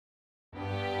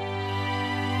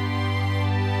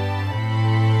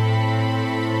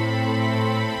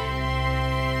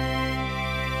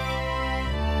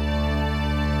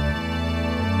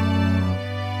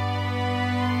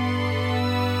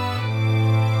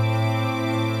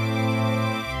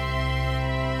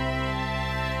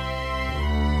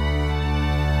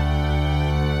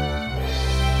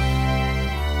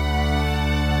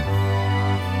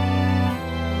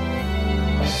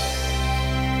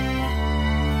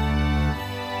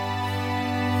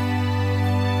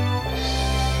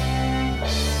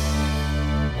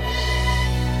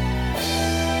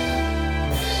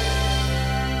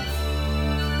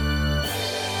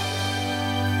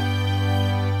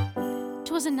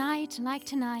'twas a night like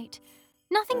tonight,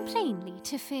 nothing plainly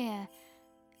to fear,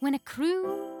 when a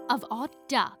crew of odd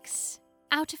ducks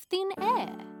out of thin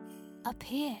air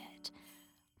appeared.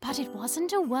 But it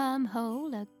wasn't a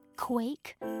wormhole, a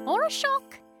quake, or a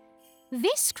shock.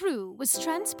 This crew was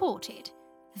transported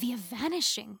via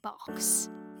vanishing box.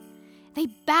 They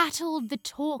battled the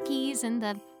talkies and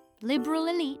the liberal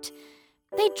elite.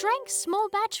 They drank small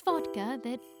batch vodka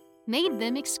that made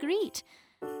them excrete.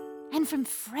 And from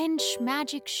French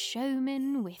magic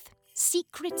showmen with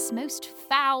secrets most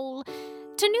foul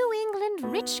to New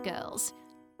England rich girls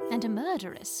and a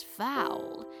murderous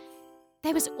fowl,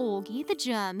 there was Augie the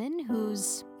German,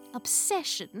 whose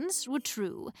obsessions were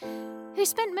true, who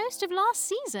spent most of last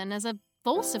season as a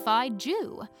falsified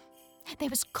Jew. There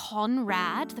was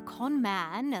Conrad the con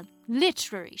man, a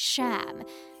literary sham,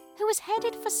 who was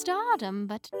headed for stardom,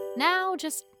 but now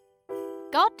just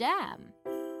goddamn.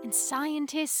 And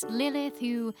scientist Lilith,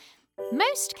 who,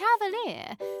 most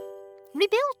cavalier,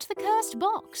 rebuilt the cursed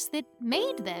box that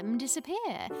made them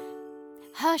disappear.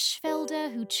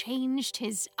 Hirschfelder, who changed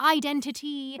his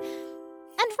identity,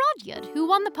 and Rudyard, who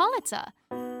won the Pulitzer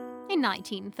in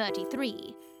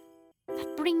 1933.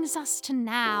 That brings us to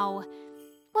now,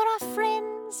 where our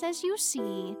friends, as you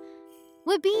see,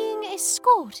 were being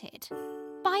escorted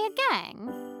by a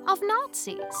gang of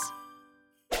Nazis.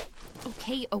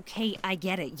 Okay, I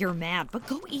get it. You're mad, but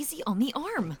go easy on the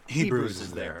arm. Hebrews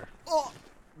is there. Oh,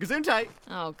 Gesundheit.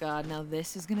 Oh, God, now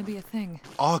this is gonna be a thing.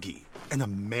 Augie, an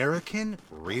American?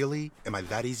 Really? Am I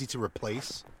that easy to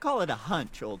replace? Call it a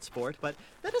hunch, old sport, but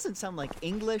that doesn't sound like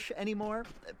English anymore.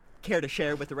 Care to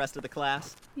share with the rest of the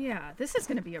class? Yeah, this is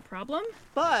gonna be a problem.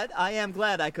 But I am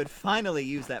glad I could finally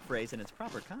use that phrase in its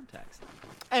proper context.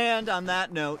 And on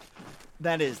that note,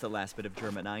 that is the last bit of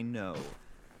German I know.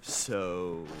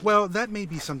 So... Well, that may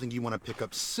be something you want to pick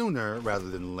up sooner rather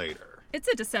than later. It's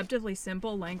a deceptively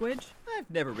simple language.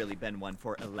 I've never really been one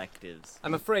for electives.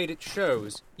 I'm afraid it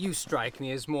shows. You strike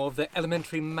me as more of the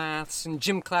elementary maths and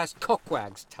gym class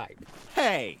cockwags type.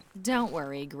 Hey! Don't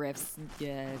worry, Griff's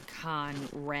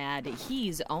Conrad.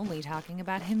 He's only talking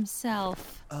about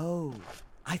himself. Oh,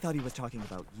 I thought he was talking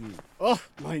about you. Oh,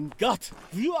 mein Gott!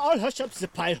 Will you all hush up the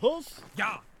pie holes?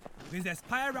 Yeah. When there's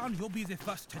pie around, you'll be the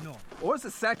first to know. Or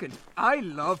the second. I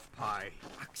love pie.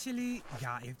 Actually,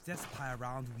 yeah, if there's pie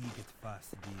around, we get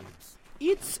first dibs.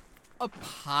 It's a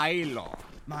pylon.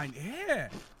 Mein Herr.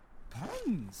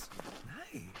 Puns.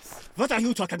 Nice. What are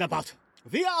you talking about?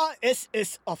 We are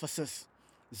SS officers.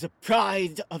 The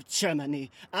pride of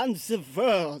Germany and the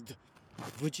world.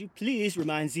 Would you please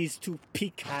remind these two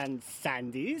pecan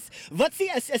sandies what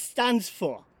the SS stands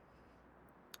for?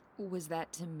 Was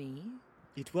that to me?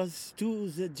 It was to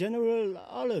the general,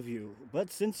 all of you.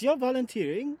 But since you're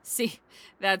volunteering... See,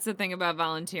 that's the thing about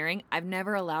volunteering. I've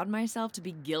never allowed myself to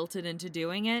be guilted into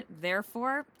doing it.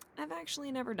 Therefore, I've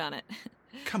actually never done it.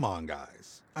 Come on,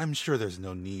 guys. I'm sure there's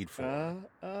no need for...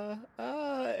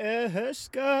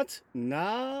 Hirschgart,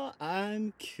 now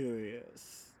I'm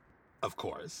curious. Of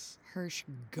course.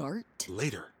 Hirschgart?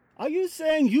 Later. Are you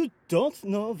saying you don't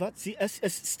know what the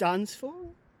SS stands for?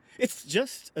 It's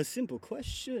just a simple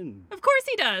question. Of course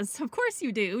he does. Of course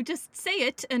you do. Just say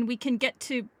it and we can get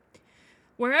to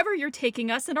wherever you're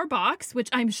taking us in our box, which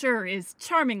I'm sure is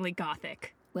charmingly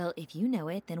gothic. Well, if you know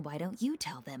it, then why don't you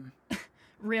tell them?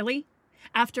 Really?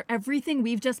 After everything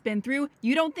we've just been through,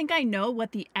 you don't think I know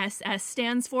what the SS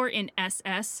stands for in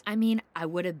SS? I mean, I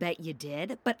would have bet you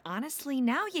did, but honestly,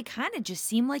 now you kind of just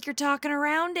seem like you're talking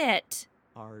around it.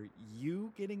 Are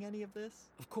you getting any of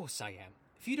this? Of course I am.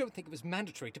 If you don't think it was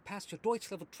mandatory to pass your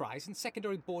Deutsch level tries in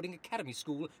secondary boarding academy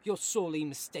school, you're sorely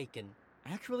mistaken.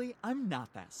 Actually, I'm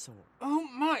not that sore. Oh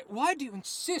my, why do you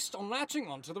insist on latching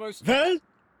on to the most... Well,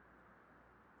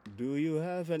 do you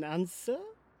have an answer?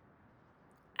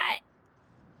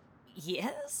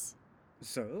 Yes?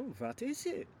 So, what is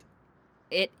it?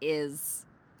 It is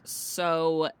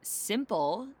so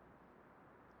simple.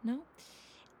 No?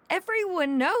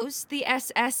 Everyone knows the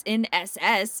SS in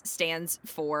SS stands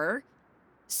for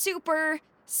super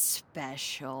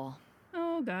special.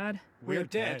 Oh, God. We're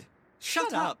dead.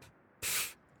 Shut up.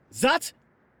 That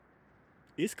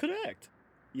is correct.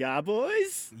 Yeah,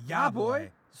 boys? Yeah,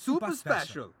 boy. Super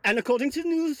special. And according to the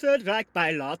new Third Reich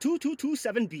bylaw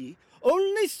 2227B,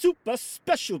 only super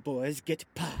special boys get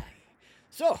pie.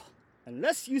 So,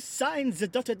 unless you sign the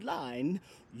dotted line,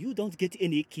 you don't get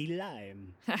any key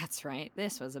lime. That's right.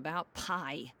 This was about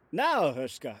pie. Now,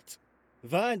 Hirschgart,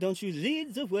 why don't you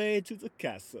lead the way to the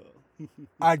castle?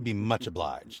 I'd be much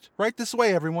obliged. Right this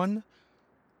way, everyone.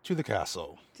 To the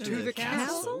castle. To the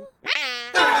castle?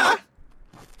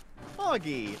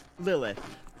 Augie, Lilith,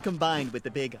 combined with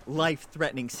the big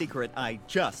life-threatening secret I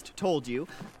just told you,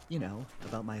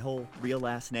 about my whole real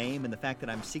last name and the fact that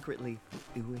I'm secretly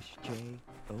Jewish J,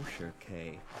 Osher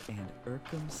K, and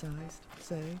circumcised,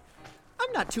 say,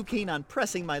 I'm not too keen on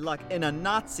pressing my luck in a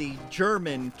Nazi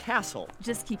German castle.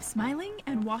 Just keep smiling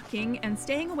and walking and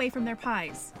staying away from their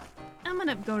pies. I'm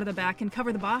gonna go to the back and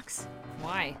cover the box.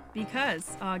 Why?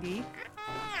 Because, Augie,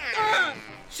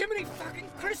 Jiminy fucking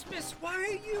Christmas, why are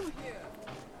you here?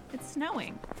 it's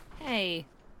snowing. Hey,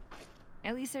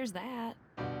 at least there's that.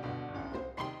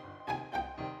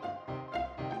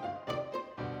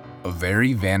 A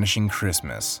Very Vanishing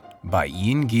Christmas by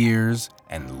Ian Gears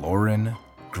and Lauren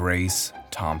Grace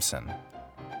Thompson.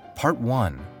 Part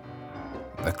 1.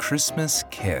 The Christmas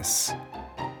Kiss.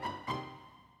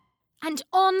 And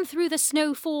on through the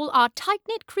snowfall our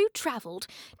tight-knit crew travelled,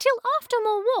 till after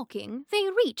more walking they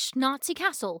reached Nazi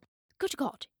Castle. Good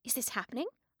God, is this happening?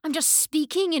 I'm just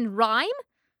speaking in rhyme?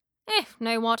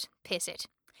 Know what? Piss it.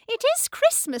 It is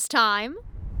Christmas time.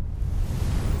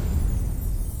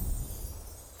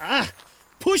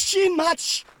 Pushy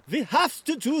much! We have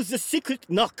to do the secret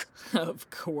knock. Of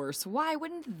course. Why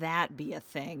wouldn't that be a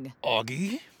thing?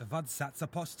 Augie? What's that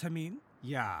supposed to mean?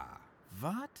 Yeah.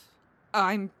 What?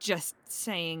 I'm just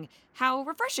saying how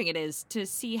refreshing it is to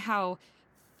see how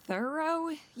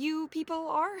thorough you people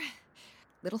are.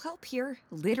 Little help here.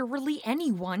 Literally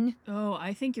anyone. Oh,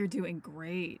 I think you're doing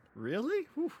great. Really?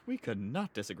 Whew, we could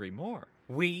not disagree more.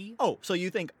 We? Oh, so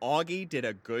you think Augie did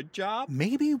a good job?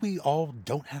 Maybe we all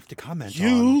don't have to comment on...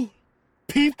 You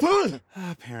people?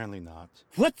 Apparently not.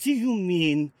 What do you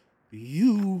mean,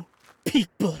 you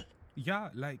people? Yeah,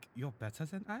 like you're better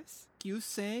than us? You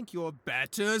think you're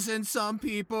better than some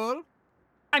people?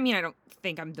 I mean, I don't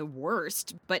think I'm the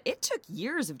worst, but it took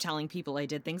years of telling people I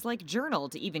did things like journal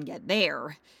to even get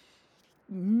there.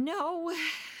 No,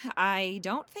 I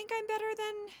don't think I'm better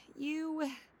than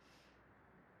you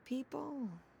people.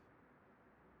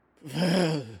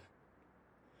 Well,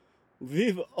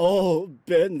 we've all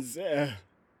been there.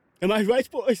 Am I right,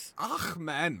 boys? Ach,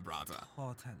 man, brother.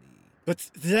 Totally.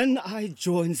 But then I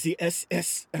joined the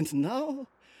SS, and now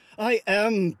I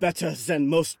am better than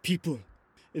most people.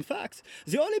 In fact,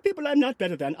 the only people I'm not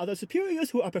better than are the superiors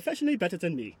who are professionally better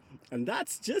than me. And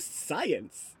that's just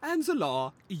science. And the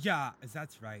law. Yeah,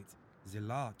 that's right. The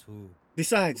law, too.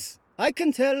 Besides, I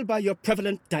can tell by your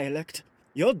prevalent dialect,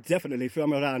 you're definitely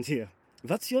from around here.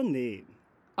 What's your name?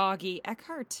 Augie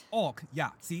Eckhart. Orc,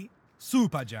 yeah, see?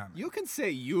 Super jam. You can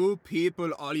say you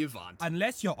people all you want.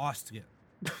 Unless you're Austrian.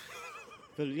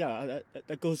 Well, yeah,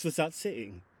 that goes without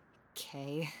saying.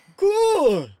 Okay.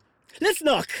 Cool! Let's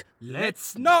knock!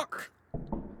 Let's knock!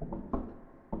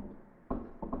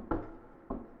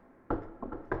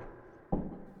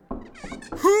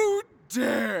 Who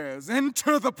dares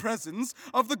enter the presence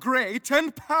of the great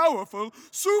and powerful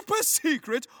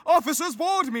super-secret officers'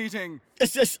 board meeting?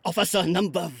 This is officer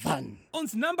number 1.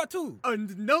 And number 2.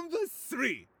 And number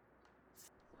 3.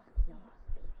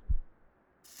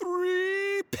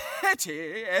 3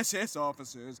 petty SS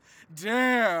officers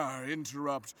dare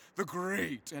interrupt the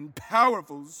great and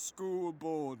powerful school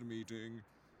board meeting.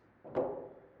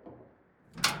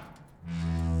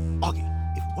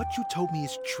 Augie, if what you told me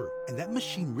is true, and that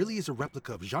machine really is a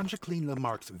replica of Jean-Jacques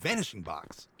Lamarck's vanishing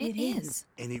box, It is.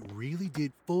 and it really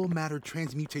did full matter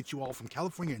transmutate you all from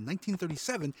California in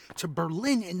 1937 to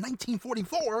Berlin in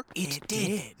 1944, It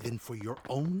did. then for your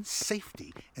own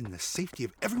safety and the safety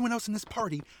of everyone else in this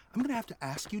party, I'm gonna have to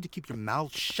ask you to keep your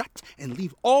mouths shut and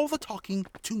leave all the talking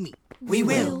to me. We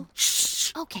will.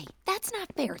 Shh. Okay, that's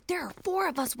not fair. There are 4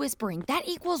 of us whispering. That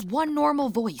equals 1 normal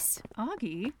voice.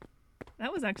 Augie,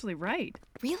 that was actually right.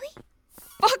 Really?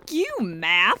 Fuck you,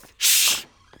 math. Shh.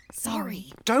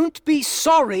 Sorry. Don't be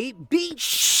sorry, be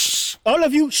shh. All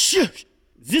of you, shh!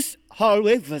 This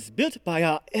hallway was built by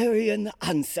our Aryan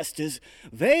ancestors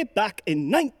way back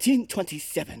in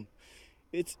 1927.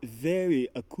 It's very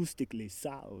acoustically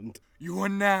sound. You are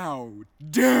now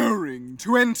daring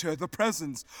to enter the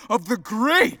presence of the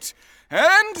great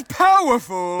and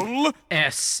powerful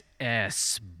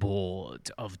SS Board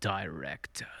of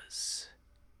Directors.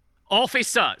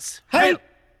 Officers! Hey!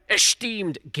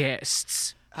 Esteemed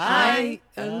guests! Hi,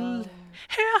 Herr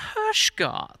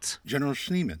Hirschgart! General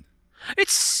Schneeman.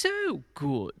 It's so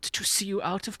good to see you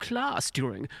out of class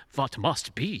during what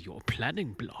must be your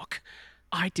planning block.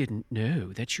 I didn't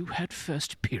know that you had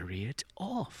first period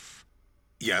off.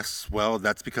 Yes, well,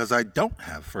 that's because I don't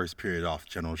have first period off,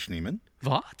 General Schneeman.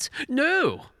 What?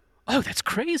 No! Oh, that's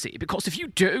crazy, because if you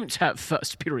don't have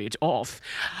first period off,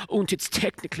 and it's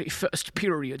technically first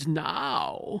period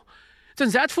now,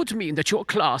 then that would mean that your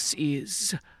class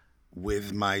is...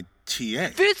 With my TA.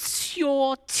 This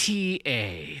your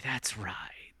TA, that's right.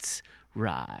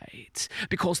 Right.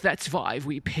 Because that's why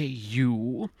we pay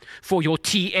you for your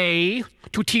TA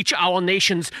to teach our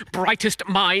nation's brightest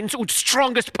minds and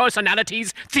strongest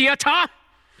personalities theater,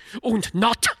 and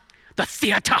not the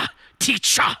theater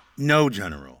teacher. No,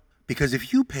 General. Because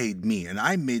if you paid me and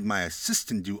I made my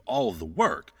assistant do all of the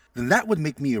work, then that would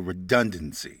make me a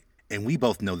redundancy. And we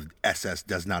both know that SS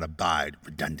does not abide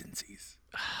redundancies.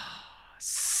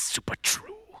 Super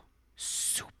true.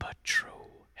 Super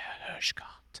true, Herr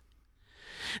Hirschgott.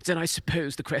 Then I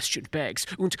suppose the question begs,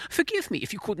 and forgive me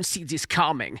if you couldn't see this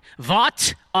coming,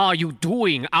 what are you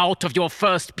doing out of your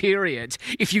first period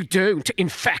if you don't, in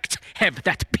fact, have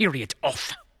that period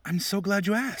off? I'm so glad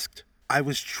you asked. I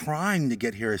was trying to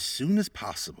get here as soon as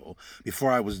possible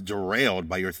before I was derailed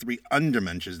by your 3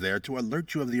 undermensches there to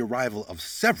alert you of the arrival of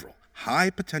several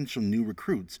high-potential new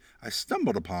recruits I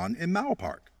stumbled upon in Mao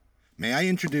Park. May I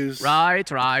introduce... Right.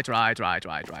 And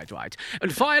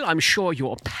while I'm sure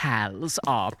your pals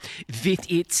are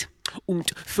with it and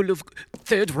full of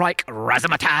Third Reich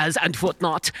razzmatazz and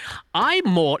whatnot, I'm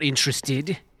more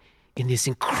interested in this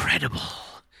incredible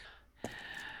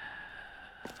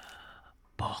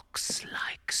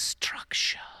box-like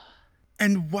structure.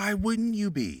 And why wouldn't you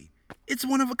be? It's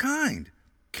one of a kind.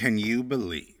 Can you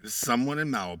believe someone in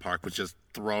Mao Park was just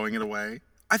throwing it away?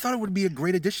 I thought it would be a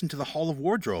great addition to the Hall of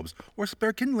Wardrobes or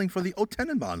spare kindling for the O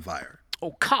Tenenbaum fire.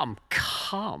 Oh, come,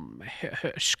 Herr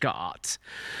Hirschgott.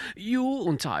 You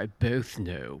and I both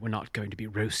know we're not going to be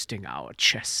roasting our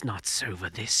chestnuts over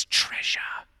this treasure.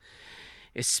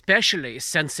 Especially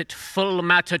since it full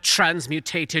matter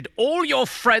transmutated all your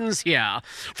friends here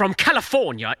from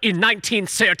California in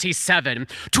 1937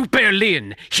 to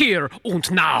Berlin here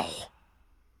and now.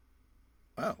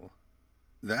 Well,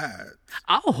 that...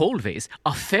 Our hallways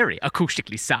are very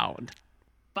acoustically sound.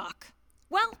 Fuck.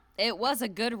 Well, it was a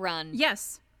good run.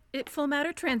 Yes, it full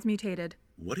matter transmutated.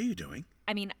 What are you doing?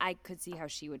 I mean, I could see how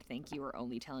she would think you were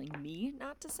only telling me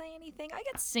not to say anything. I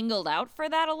get singled out for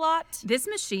that a lot. This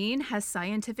machine has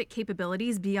scientific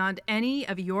capabilities beyond any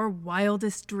of your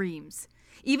wildest dreams.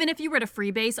 Even if you were to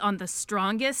freebase on the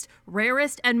strongest,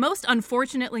 rarest, and most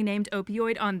unfortunately named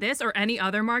opioid on this or any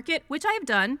other market, which I have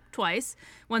done twice,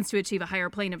 once to achieve a higher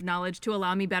plane of knowledge to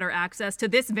allow me better access to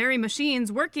this very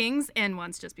machine's workings, and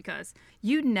once just because,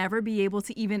 you'd never be able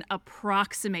to even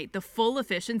approximate the full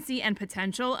efficiency and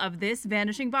potential of this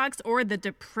vanishing box or the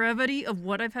depravity of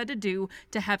what I've had to do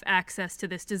to have access to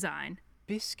this design.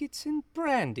 Biscuits and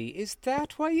brandy, is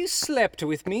that why you slept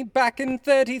with me back in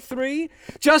 33?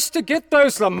 Just to get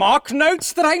those Lamarck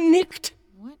notes that I nicked?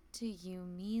 What do you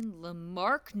mean,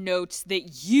 Lamarck notes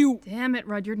that you... Damn it,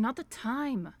 Rudyard, not the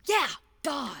time. Yeah,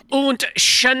 God. And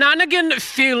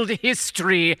shenanigan-filled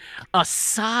history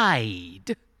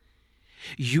aside,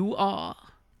 you are...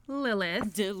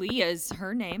 Lilith. Delia's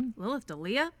her name. Lilith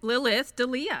Delia? Lilith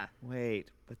Delia. Wait,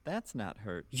 but that's not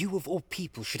her. You of all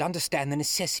people should understand the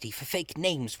necessity for fake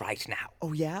names right now.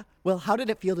 Oh, yeah? Well, how did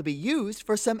it feel to be used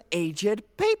for some aged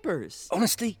papers?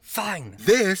 Honestly, fine.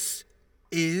 This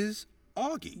is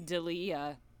Augie.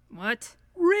 Delia. What?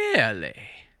 Really?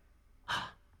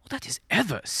 Well, that is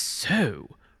ever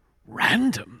so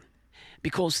random.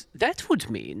 Because that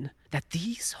would mean that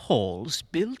these halls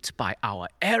built by our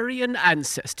Aryan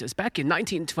ancestors back in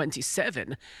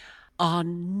 1927 are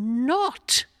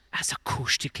not as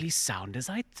acoustically sound as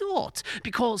I thought.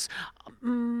 Because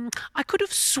I could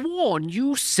have sworn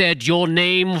you said your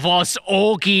name was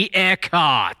Augie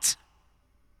Eckhart.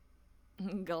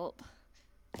 Gulp.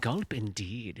 Gulp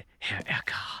indeed, Herr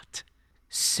Eckhart.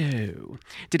 So,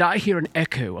 did I hear an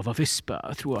echo of a whisper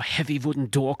through a heavy wooden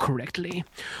door correctly?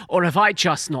 Or have I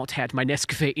just not had my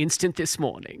Nescafe Instant this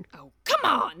morning? Oh, come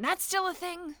on! That's still a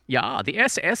thing? Yeah, the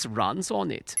SS runs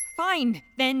on it. Fine,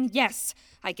 then yes.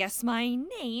 I guess my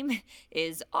name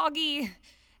is Augie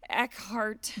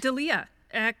Eckhart. Delia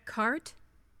Eckhart?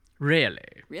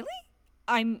 Really? Really?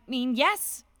 I mean,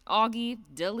 yes. Augie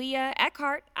Delia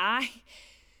Eckhart. I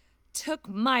took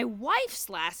my wife's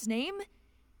last name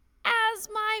as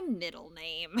my middle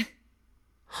name.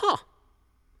 Huh.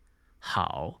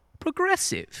 How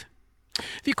progressive.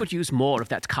 We could use more of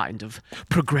that kind of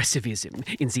progressivism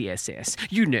in the SS.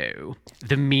 You know,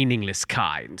 the meaningless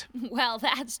kind. Well,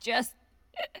 that's just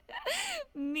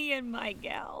me and my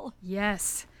gal.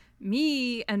 Yes,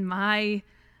 me and my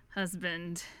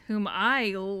husband, whom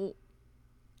I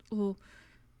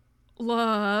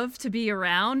love to be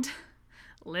around,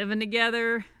 living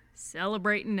together,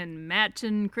 celebrating and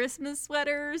matching Christmas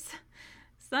sweaters,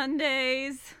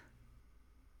 Sundays.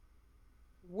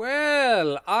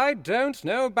 Well, I don't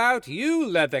know about you,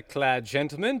 leather-clad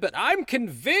gentlemen, but I'm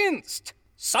convinced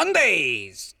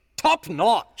Sundays! Top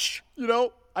notch! You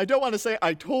know, I don't want to say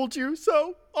I told you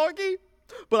so, Augie,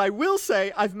 but I will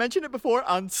say I've mentioned it before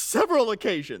on several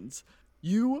occasions.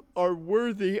 You are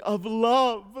worthy of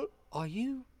love. Are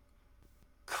you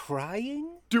crying?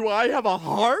 Do I have a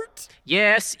heart?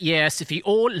 Yes, we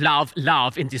all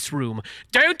love in this room.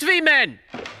 Don't we, men?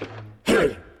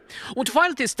 And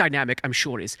while this dynamic, I'm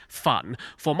sure, is fun,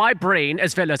 for my brain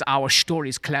as well as our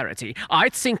story's clarity, I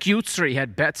think you three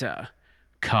had better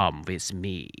come with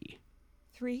me.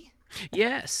 3?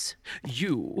 Yes,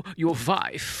 you, your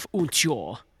wife, and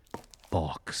your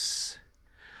box.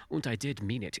 And I did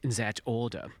mean it in that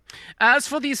order. As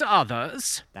for these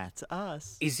others... That's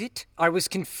us. Is it? I was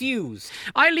confused.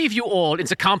 I leave you all in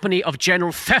the company of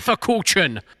General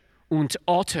Pfefferkuchen and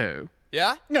Otto.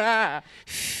 Yeah?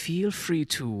 Feel free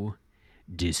to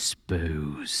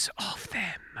dispose of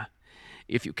them,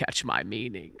 if you catch my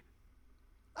meaning.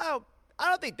 Oh, I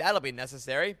don't think that'll be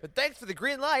necessary, but thanks for the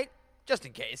green light, just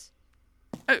in case.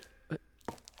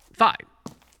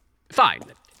 Fine.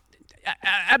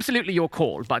 Absolutely your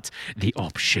call, but the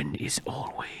option is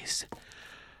always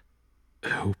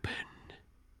open.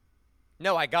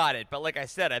 No, I got it, but like I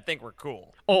said, I think we're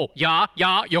cool. Oh, yeah,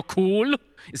 you're cool?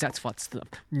 That's what's the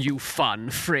new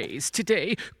fun phrase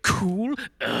today. Cool?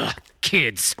 Ugh,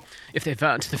 kids. If they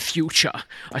weren't the future,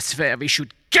 I swear we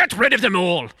should get rid of them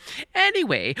all.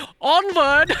 Anyway,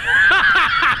 onward!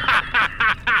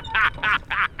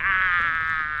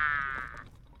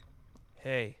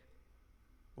 Hey,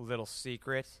 little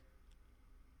secret.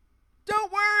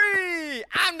 Don't worry!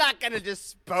 I'm not gonna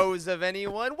dispose of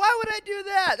anyone. Why would I do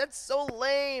that? That's so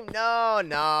lame.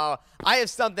 No. I have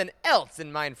something else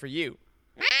in mind for you.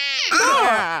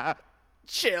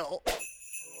 Chill.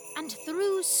 And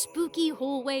through spooky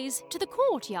hallways to the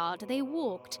courtyard they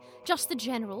walked, just the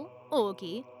General,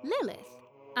 Augie, Lilith,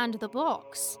 and the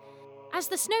box. As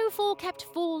the snowfall kept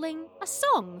falling, a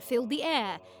song filled the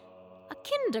air. A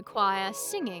kinder choir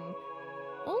singing.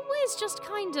 Always just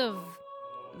kind of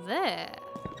there.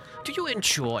 Do you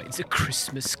enjoy the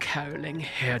Christmas caroling,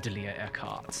 Herr Delia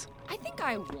Eckhart? I think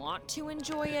I want to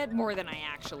enjoy it more than I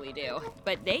actually do,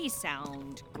 but they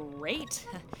sound great.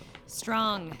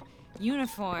 Strong,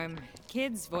 uniform,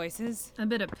 kids' voices. A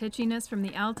bit of pitchiness from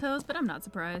the altos, but I'm not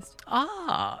surprised.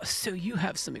 Ah, so you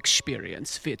have some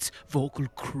experience with vocal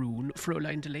croon,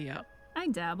 Fräulein Delia? I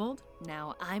dabbled.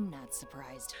 Now I'm not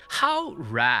surprised. How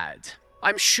rad.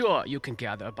 I'm sure you can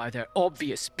gather by their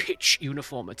obvious pitch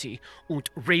uniformity and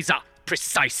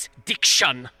razor-precise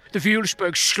diction. The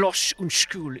Wilsberg Schloss und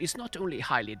School is not only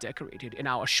highly decorated in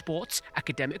our sports,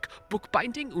 academic,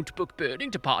 bookbinding and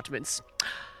book-burning departments,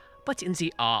 but in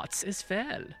the arts as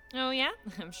well. Oh yeah?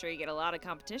 I'm sure you get a lot of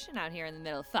competition out here in the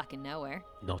middle of fucking nowhere.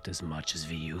 Not as much as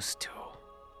we used to.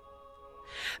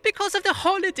 Because of the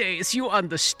holidays, you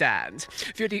understand.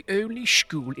 We're the only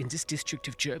school in this district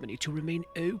of Germany to remain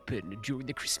open during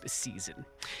the Christmas season.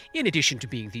 In addition to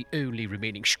being the only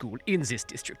remaining school in this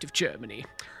district of Germany.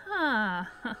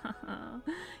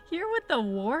 Here with the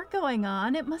war going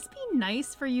on, it must be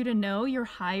nice for you to know your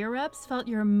higher-ups felt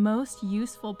your most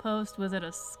useful post was at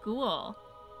a school.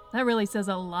 That really says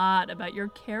a lot about your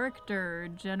character,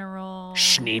 General...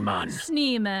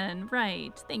 Schneemann,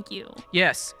 right. Thank you.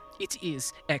 Yes. It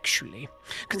is, actually,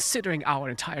 considering our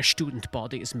entire student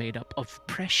body is made up of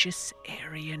precious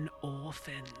Aryan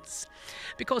orphans.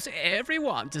 Because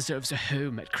everyone deserves a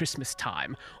home at Christmas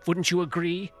time. Wouldn't you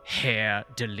agree, Herr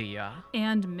Delia?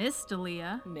 And Miss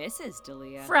Delia. Mrs.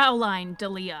 Delia. Fraulein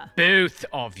Delia. Both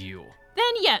of you.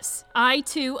 Then yes, I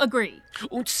too agree.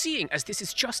 And seeing as this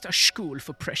is just a school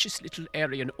for precious little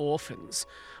Aryan orphans,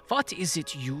 what is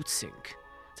it you think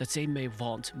that they may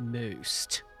want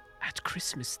most at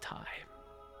Christmas time?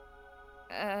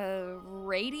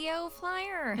 Radio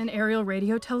flyer? An aerial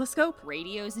radio telescope?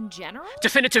 Radios in general?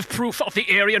 Definitive proof of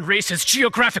the Aryan race's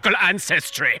geographical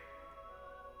ancestry.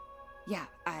 Yeah,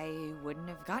 I wouldn't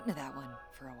have gotten to that one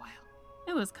for a while.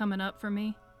 It was coming up for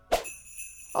me.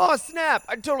 Oh, snap!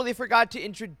 I totally forgot to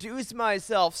introduce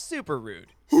myself. Super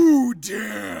rude. Who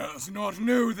dares not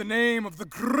know the name of the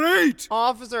great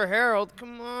Officer Harold?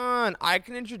 Come on, I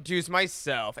can introduce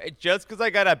myself. Just because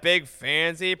I got a big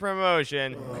fancy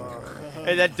promotion.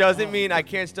 And that doesn't mean I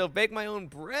can't still bake my own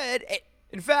bread.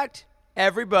 In fact,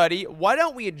 everybody, why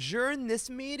don't we adjourn this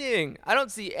meeting? I don't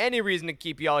see any reason to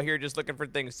keep y'all here just looking for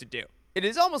things to do. It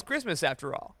is almost Christmas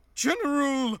after all.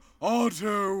 General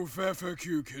Otto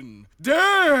Pfefferkuchen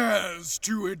dares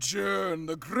to adjourn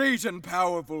the great and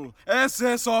powerful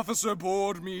SS Officer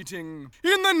Board meeting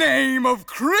in the name of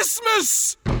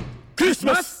Christmas!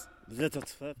 Christmas!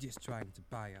 Just trying to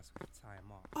buy us with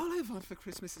time off. All I want for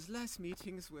Christmas is less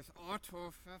meetings with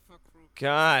Otto Pfefferkrug.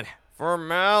 God,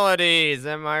 formalities,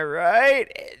 am I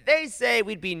right? They say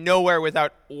we'd be nowhere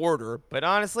without order, but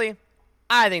honestly,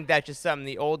 I think that's just something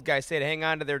the old guys say to hang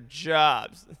on to their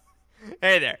jobs.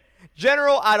 Hey there,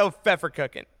 General Otto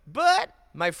Pfefferkuchen. But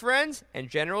my friends and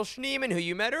General Schneemann, who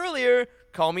you met earlier,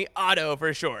 call me Otto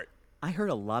for short. I heard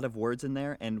a lot of words in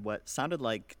there and what sounded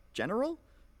like general?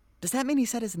 Does that mean he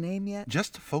said his name yet?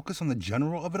 Just focus on the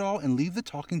general of it all and leave the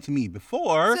talking to me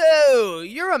before... So,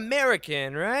 you're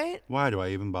American, right? Why do I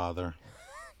even bother?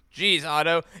 Geez,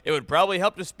 Otto, it would probably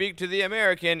help to speak to the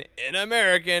American in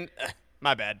American.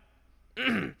 My bad.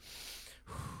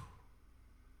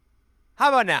 How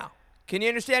about now? Can you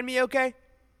understand me okay?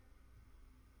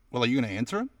 Well, are you going to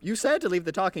answer him? You said to leave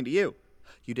the talking to you.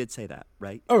 You did say that,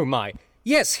 right? Oh, my.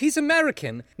 Yes, he's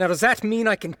American. Now, does that mean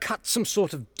I can cut some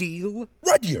sort of deal?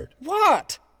 Rudyard!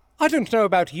 What? I don't know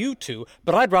about you two,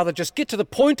 but I'd rather just get to the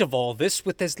point of all this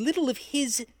with as little of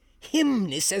his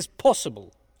himness as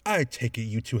possible. I take it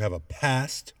you two have a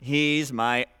past? He's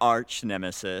my arch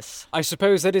nemesis. I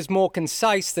suppose that is more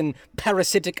concise than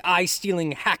parasitic,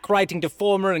 eye-stealing, hack-writing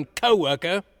deformer and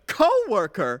co-worker.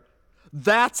 Co-worker?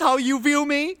 That's how you view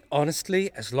me? Honestly,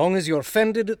 as long as you're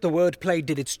offended, the wordplay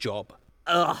did its job.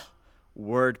 Ugh.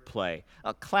 Wordplay.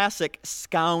 A classic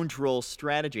scoundrel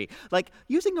strategy. Like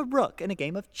using a rook in a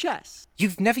game of chess.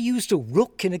 You've never used a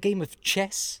rook in a game of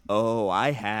chess? Oh,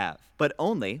 I have. But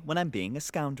only when I'm being a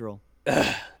scoundrel.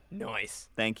 Ugh. Nice.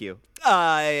 Thank you.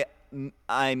 I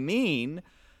mean...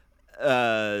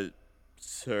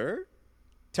 sir?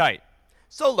 Tight.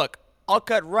 So look, I'll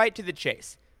cut right to the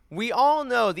chase. We all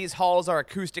know these halls are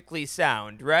acoustically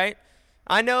sound, right?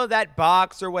 I know that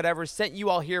box or whatever sent you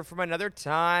all here from another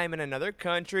time in another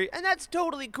country, and that's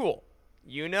totally cool.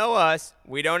 You know us.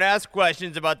 We don't ask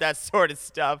questions about that sort of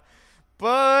stuff.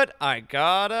 But I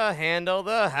gotta handle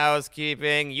the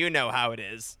housekeeping. You know how it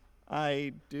is.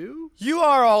 I do? You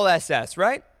are all SS,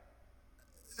 right?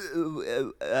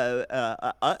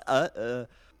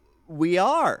 We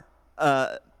are.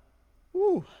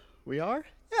 We are?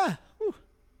 Yeah.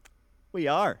 We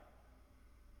are.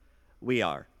 We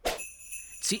are.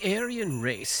 The Aryan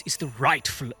race is the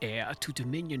rightful heir to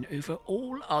dominion over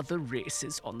all other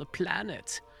races on the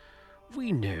planet.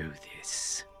 We know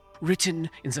this. Written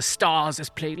in the stars as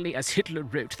plainly as Hitler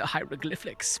wrote the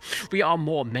hieroglyphics. We are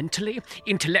more mentally,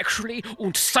 intellectually,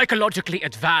 and psychologically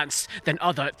advanced than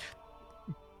other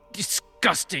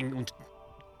disgusting and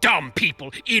dumb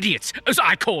people, idiots, as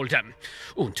I call them,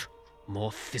 and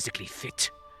more physically fit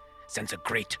than the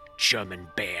great German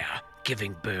bear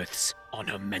giving births on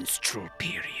her menstrual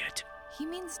period. He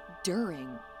means during,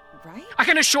 right? I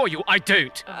can assure you I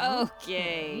don't.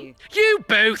 Okay. You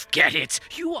both get it.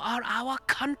 You are our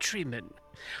countrymen.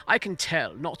 I can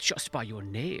tell not just by your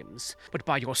names, but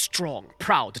by your strong,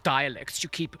 proud dialects you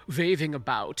keep waving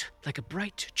about like a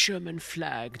bright German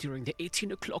flag during the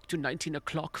 18 o'clock to 19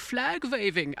 o'clock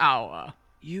flag-waving hour.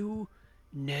 You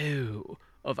know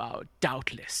of our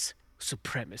doubtless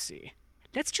supremacy.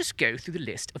 Let's just go through the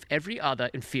list of every other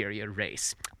inferior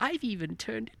race. I've even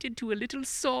turned it into a little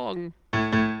song.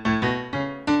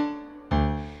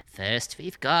 First,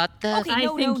 we've got the... Okay,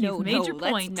 no, your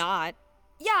let's point. not.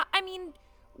 Yeah, I mean,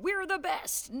 we're the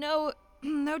best. No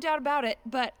doubt about it.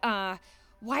 But,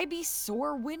 why be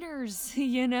sore winners,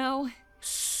 you know?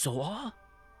 Sore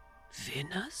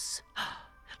winners?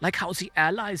 Like how the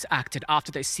Allies acted after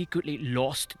they secretly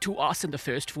lost to us in the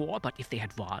First War, but if they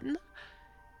had won?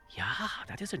 Yeah,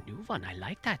 that is a new one. I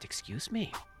like that. Excuse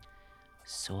me.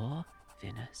 Sore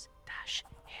winners dash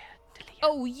here delete.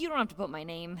 Oh, you don't have to put my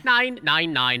name.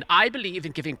 999. I believe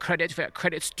in giving credit where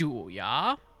credit's due,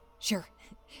 yeah? Sure.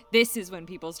 This is when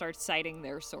people start citing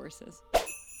their sources.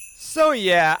 So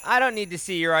yeah, I don't need to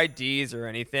see your IDs or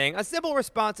anything. A simple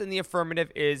response in the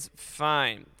affirmative is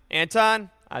fine. Anton,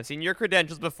 I've seen your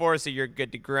credentials before, so you're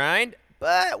good to grind.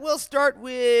 But we'll start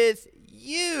with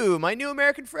you, my new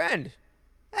American friend.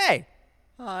 Hey.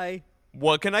 Hi.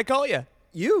 What can I call you?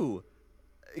 You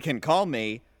can call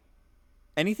me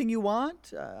anything you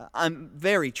want. I'm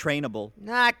very trainable.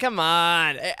 Nah, come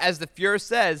on. As the Fuhrer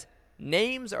says,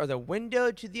 names are the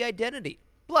window to the identity.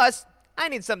 Plus, I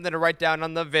need something to write down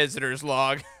on the visitor's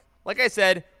log. Like I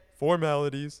said,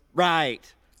 formalities.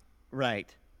 Right.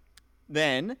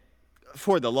 Then,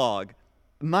 for the log,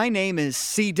 my name is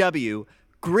C.W.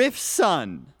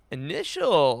 Griffson.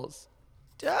 Initials.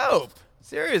 Dope.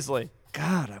 Seriously.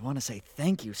 God, I want to say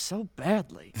thank you so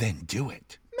badly. Then do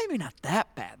it. Maybe not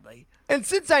that badly. And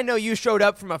since I know you showed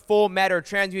up from a full matter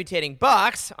transmutating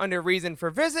box, under reason for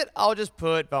visit, I'll just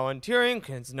put volunteering,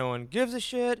 since no one gives a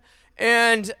shit.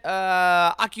 And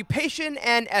occupation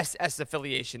and SS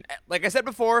affiliation. Like I said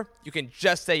before, you can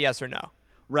just say yes or no.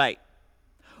 Right.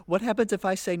 What happens if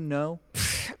I say no?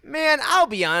 Man, I'll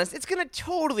be honest, it's gonna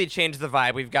totally change the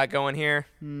vibe we've got going here.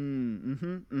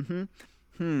 Can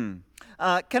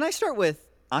I start with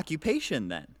occupation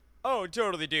then? Oh,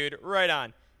 totally, dude. Right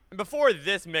on. And before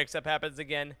this mix-up happens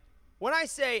again, when I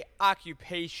say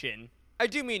occupation, I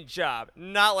do mean job,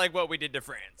 not like what we did to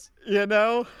France. You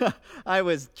know, I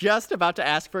was just about to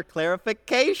ask for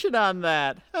clarification on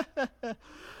that.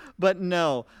 But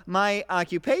no, my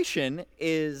occupation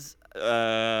is,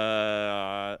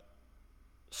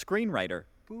 screenwriter.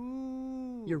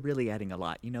 Ooh. You're really adding a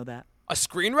lot, you know that? A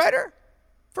screenwriter?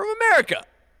 From America?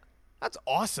 That's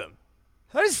awesome.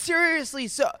 That is seriously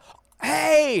so...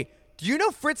 Hey, do you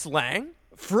know Fritz Lang?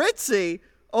 Fritzy?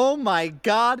 Oh my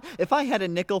God, if I had a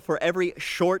nickel for every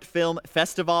short film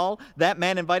festival that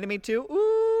man invited me to,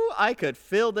 ooh, I could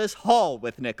fill this hall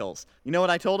with nickels. You know what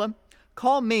I told him?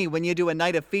 Call me when you do a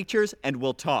night of features and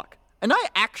we'll talk. And I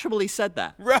actually said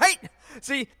that. Right?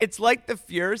 See, it's like the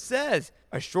Fuhrer says.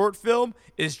 A short film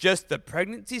is just the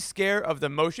pregnancy scare of the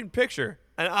motion picture.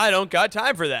 And I don't got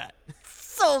time for that.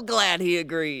 So glad he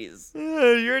agrees.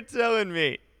 You're telling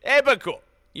me. Hey, but cool.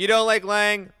 You don't like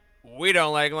Lang? We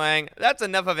don't like Lang. That's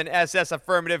enough of an SS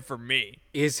affirmative for me.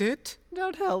 Is it?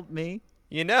 Don't help me.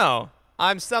 You know,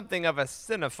 I'm something of a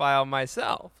cinephile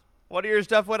myself. What of your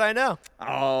stuff would I know?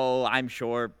 Oh, I'm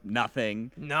sure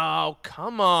nothing. No,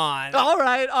 come on. All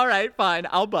right, fine.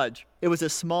 I'll budge. It was a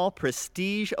small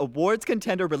prestige awards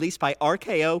contender released by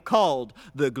RKO called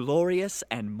The Glorious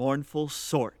and Mournful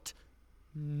Sort.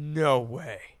 No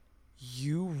way.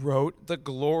 You wrote The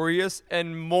Glorious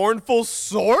and Mournful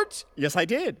Sort? Yes, I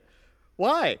did.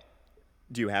 Why?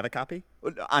 Do you have a copy?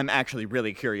 I'm actually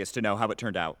really curious to know how it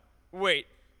turned out. Wait.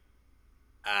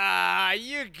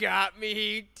 You got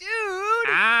me, dude.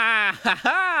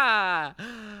 Ha.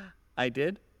 I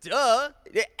did? Duh.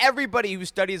 Everybody who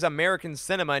studies American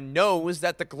cinema knows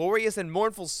that The Glorious and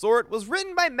Mournful Sort was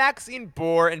written by Maxine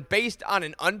Bohr and based on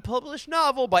an unpublished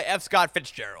novel by F. Scott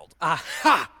Fitzgerald.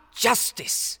 Aha!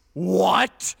 Justice!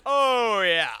 What? Oh,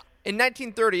 yeah. In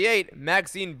 1938,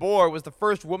 Maxine Bohr was the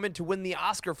first woman to win the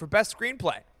Oscar for Best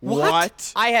Screenplay.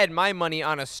 What? I had my money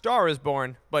on A Star is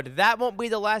Born, but that won't be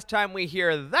the last time we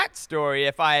hear that story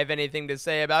if I have anything to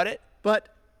say about it. But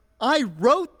I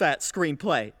wrote that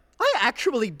screenplay. I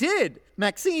actually did.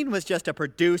 Maxine was just a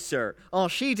producer. All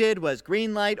she did was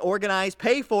greenlight, organize,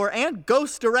 pay for, and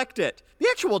ghost direct it. The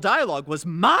actual dialogue was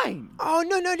mine. Oh,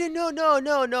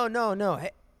 no.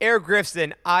 Hey, Air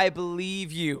Griffson, I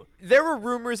believe you. There were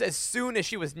rumors as soon as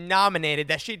she was nominated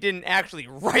that she didn't actually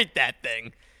write that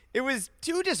thing. It was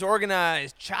too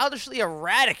disorganized, childishly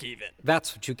erratic even.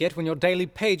 That's what you get when your daily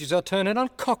pages are turning on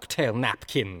cocktail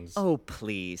napkins. Oh,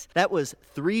 please. That was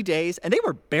 3 days, and they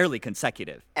were barely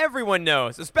consecutive. Everyone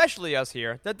knows, especially us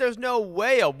here, that there's no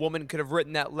way a woman could have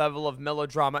written that level of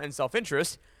melodrama and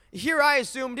self-interest. Here I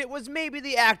assumed it was maybe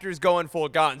the actors going full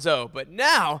gonzo, but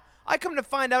now I come to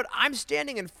find out I'm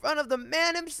standing in front of the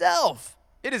man himself.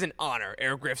 It is an honor,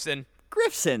 Air Griffson.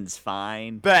 Griffson's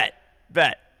fine. Bet.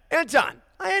 Anton,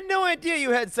 I had no idea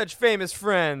you had such famous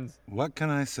friends. What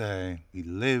can I say? We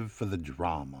live for the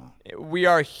drama. We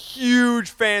are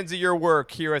huge fans of your work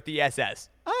here at the SS.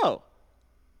 Oh,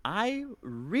 I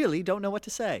really don't know what to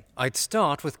say. I'd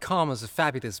start with Karma's a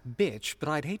fabulous bitch, but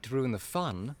I'd hate to ruin the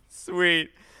fun.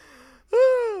 Sweet.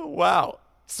 Wow.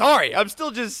 Sorry, I'm still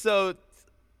just so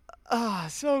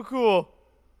cool.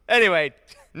 Anyway,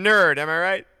 nerd, am I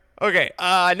right? Okay,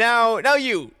 now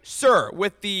you, sir,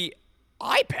 with the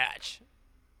eye patch.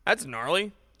 That's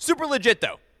gnarly. Super legit,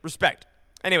 though. Respect.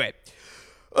 Anyway,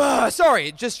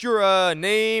 sorry, just your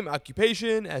name,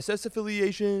 occupation, SS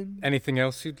affiliation. Anything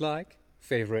else you'd like?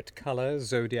 Favorite color,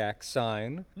 zodiac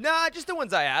sign? Nah, just the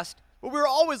ones I asked. But we're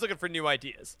always looking for new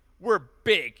ideas. We're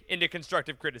big into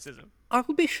constructive criticism. I'll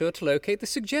be sure to locate the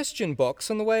suggestion box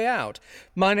on the way out.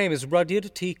 My name is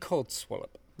Rudyard T. Codswallop.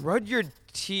 Rudyard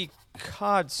T.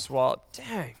 Codswallop?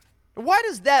 Dang. Why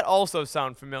does that also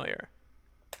sound familiar?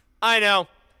 I know.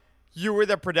 You were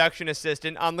the production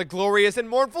assistant on The Glorious and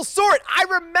Mournful Sort. I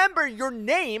remember your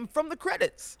name from the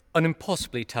credits. An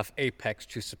impossibly tough apex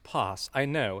to surpass, I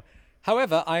know.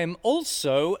 However, I am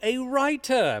also a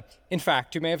writer. In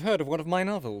fact, you may have heard of one of my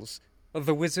novels.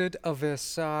 The Wizard of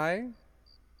Versailles.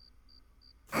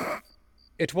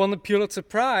 It won the Pulitzer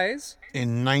Prize.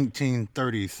 In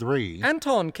 1933.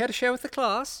 Anton, care to share with the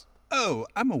class? Oh,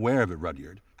 I'm aware of it,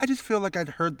 Rudyard. I just feel like I'd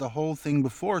heard the whole thing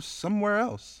before somewhere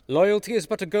else. Loyalty is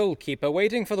but a goalkeeper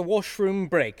waiting for the washroom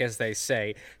break, as they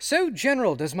say. So,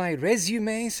 General, does my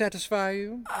resume satisfy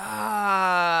you?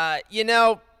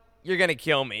 you're gonna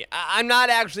kill me. I'm not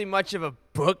actually much of a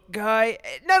book guy.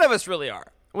 None of us really are.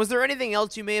 Was there anything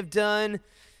else you may have done?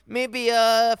 Maybe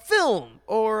a film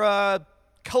or a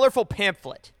colorful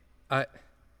pamphlet?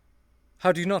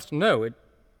 How do you not know?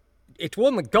 It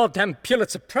won the goddamn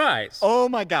Pulitzer Prize. Oh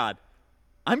my god.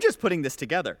 I'm just putting this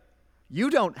together. You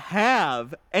don't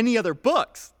have any other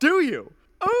books, do you?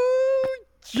 Oh,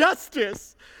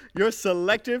 justice! Your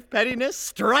selective pettiness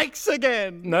strikes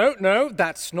again. No,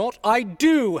 that's not. I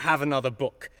do have another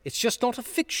book. It's just not a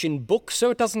fiction book, so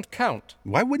it doesn't count.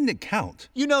 Why wouldn't it count?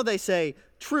 You know they say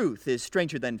truth is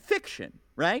stranger than fiction,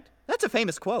 right? That's a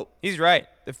famous quote. He's right.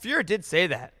 The Fuhrer did say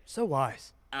that. So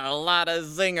wise. A lot of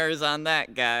zingers on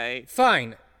that guy.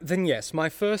 Fine. Then yes, my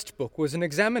first book was an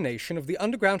examination of the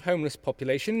underground homeless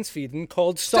population in Sweden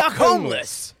called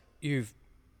Stockholmless. You've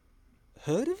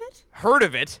heard of it? Heard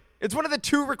of it? It's one of the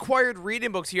 2 required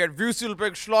reading books here at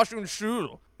Wüsselberg Schloss und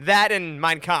Schule. That and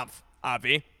Mein Kampf,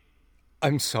 Avi.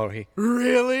 I'm sorry.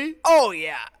 Really? Oh,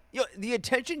 yeah. The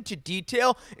attention to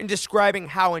detail in describing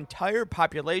how entire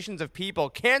populations of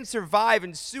people can survive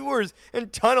in sewers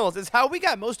and tunnels is how we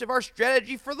got most of our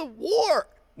strategy for the war.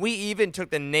 We even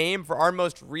took the name for our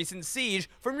most recent siege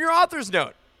from your author's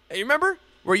note. Hey, you remember?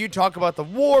 Where you talk about the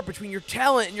war between your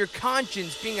talent and your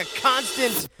conscience being a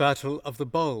constant... Battle of the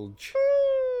Bulge.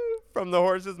 From the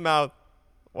horse's mouth.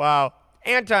 Wow.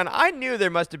 Anton, I knew there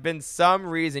must have been some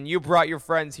reason you brought your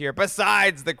friends here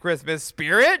besides the Christmas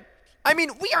spirit. I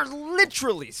mean, we are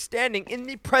literally standing in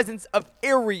the presence of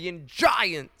Aryan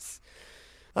giants.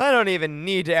 I don't even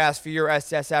need to ask for your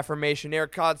SS affirmation, Air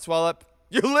Codswallop.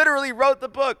 You literally wrote the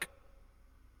book.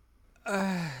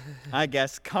 I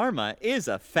guess karma is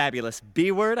a fabulous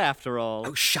B-word after all.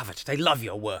 Oh, shove it. They love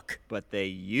your work. But they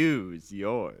use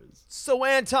yours. So,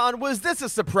 Anton, was this a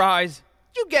surprise?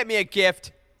 Did you get me a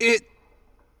gift? It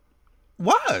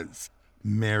was.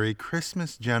 Merry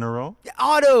Christmas, General.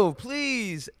 Otto,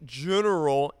 please.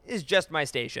 General is just my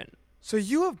station. So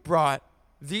you have brought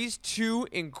these 2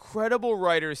 incredible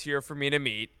writers here for me to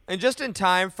meet, and just in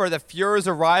time for the Fuhrer's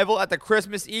arrival at the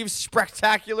Christmas Eve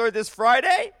spectacular this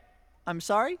Friday? I'm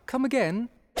sorry? Come again?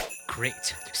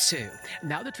 Great. So,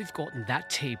 now that we've gotten that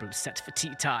table set for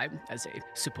tea time, as a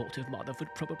supportive mother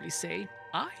would probably say,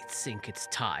 I think it's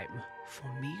time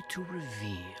for me to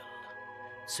reveal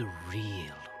the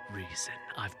real reason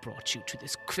I've brought you to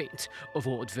this quaint,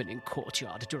 award-winning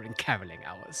courtyard during caroling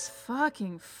hours.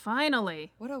 Fucking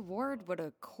finally. What award would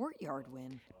a courtyard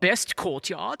win? Best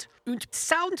courtyard and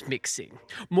sound mixing.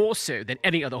 More so than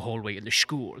any other hallway in the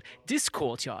school, this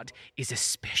courtyard is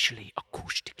especially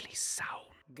acoustically sound.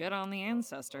 Good on the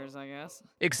ancestors, I guess.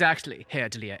 Exactly, Herr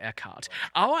Delia Eckhart.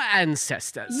 Our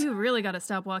ancestors. You really gotta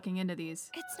stop walking into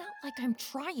these. It's not like I'm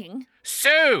trying.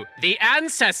 So, the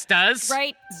ancestors.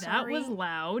 Right, that was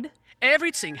loud.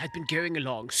 Everything had been going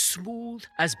along smooth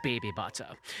as baby butter.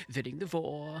 Winning the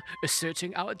war,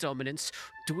 asserting our dominance,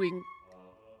 doing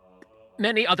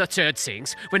many other third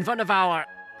things, when one of our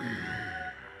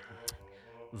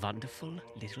wonderful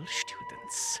little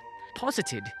students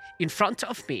posited in front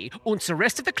of me and the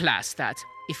rest of the class that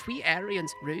if we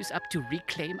Aryans rose up to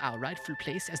reclaim our rightful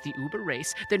place as the Uber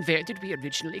race, then where did we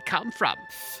originally come from?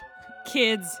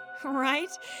 Kids, right?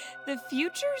 The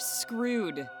future's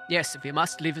screwed. Yes, we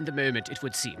must live in the moment, it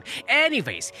would seem.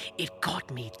 Anyways, it got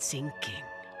me thinking.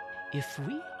 If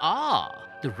we are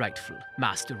the rightful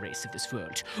master race of this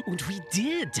world, and we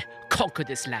did conquer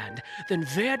this land, then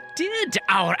where did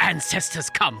our ancestors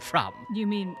come from? You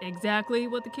mean exactly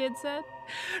what the kid said?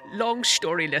 Long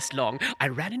story less long, I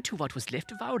ran into what was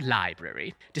left of our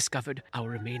library, discovered our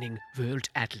remaining world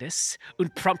atlas,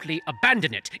 and promptly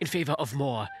abandoned it in favor of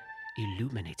more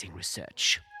illuminating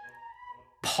research.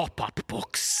 Pop-up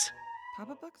books.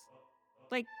 Pop-up books?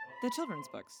 Like the children's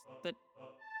books. What?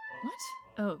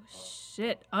 Oh,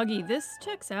 shit. Augie, this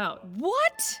checks out.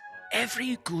 What?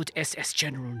 Every good SS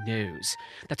general knows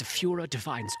that the Fuhrer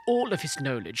divines all of his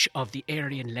knowledge of the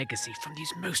Aryan legacy from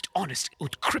these most honest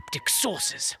and cryptic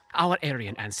sources. Our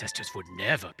Aryan ancestors would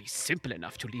never be simple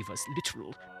enough to leave us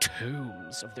literal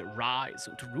tomes of their rise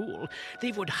and rule.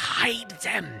 They would hide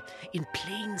them in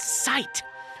plain sight,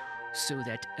 so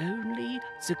that only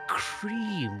the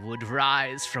cream would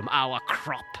rise from our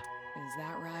crop. Is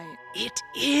that right? It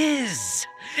is!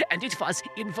 And it was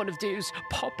in one of those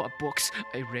pop-up books,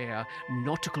 a rare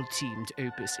nautical-themed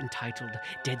opus entitled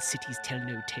Dead Cities Tell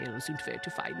No Tales and Where to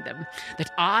Find Them,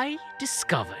 that I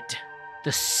discovered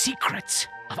the secrets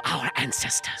of our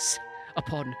ancestors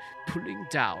upon pulling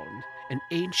down an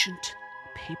ancient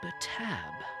paper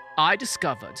tab. I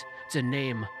discovered the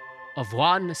name of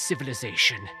one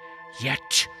civilization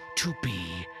yet to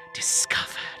be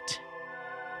discovered.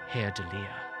 Herr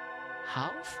Delia,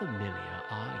 how familiar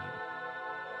are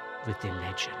you with the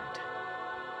legend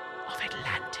of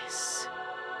Atlantis?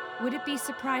 Would it be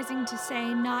surprising to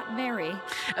say not very?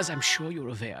 As I'm sure you're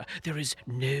aware, there is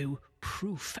no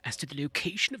proof as to the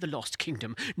location of the Lost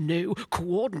Kingdom, no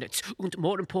coordinates, and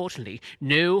more importantly,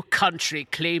 no country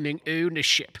claiming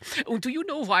ownership. And do you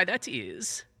know why that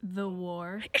is? The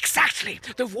war? Exactly!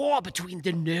 The war between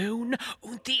the known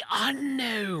and the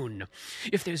unknown.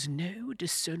 If there's no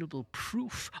discernible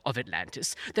proof of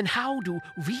Atlantis, then how do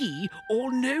we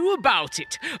all know about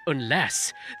it?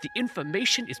 Unless the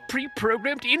information is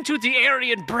pre-programmed into the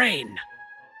Aryan brain.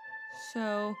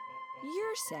 So,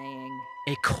 you're saying...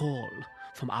 A call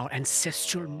from our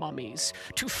ancestral mummies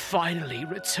to finally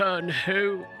return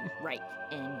home. Right,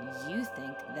 and you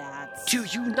think that's... To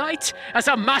unite as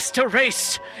a master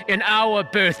race in our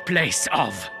birthplace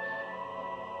of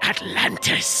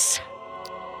Atlantis.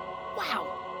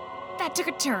 Wow, that took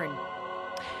a turn.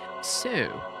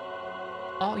 So,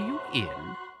 are you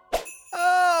in?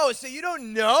 Oh, so you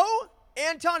don't know?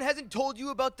 Anton hasn't told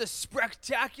you about the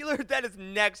spectacular? That is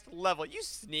next level. You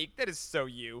sneak. That is so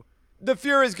you. The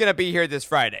Fuhrer is going to be here this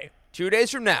Friday, 2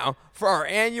 days from now, for our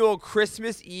annual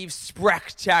Christmas Eve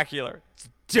spectacular. It's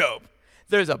dope.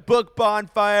 There's a book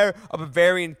bonfire, a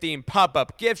Bavarian-themed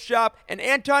pop-up gift shop, and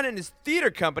Anton and his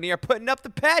theater company are putting up the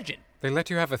pageant. They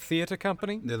let you have a theater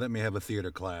company? They let me have a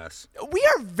theater class. We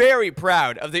are very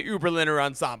proud of the Uberliner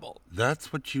Ensemble.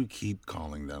 That's what you keep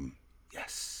calling them.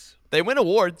 Yes. They win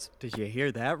awards. Did you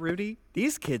hear that, Rudy?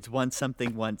 These kids won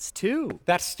something once, too.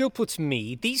 That still puts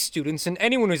me, these students, and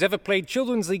anyone who's ever played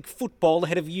Children's League football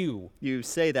ahead of you. You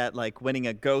say that like winning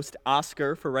a Ghost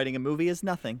Oscar for writing a movie is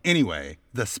nothing. Anyway,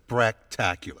 the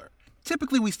spectacular.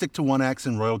 Typically, we stick to one-acts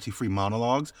and royalty-free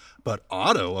monologues, but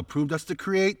Otto approved us to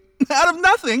create, out of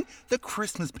nothing, the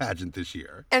Christmas pageant this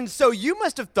year. And so you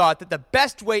must have thought that the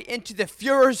best way into the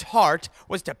Fuhrer's heart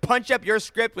was to punch up your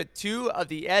script with two of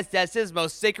the SS's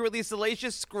most sacredly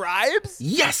salacious scribes?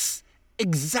 Yes,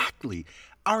 exactly.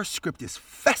 Our script is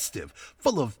festive,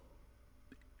 full of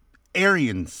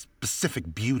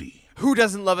Aryan-specific beauty. Who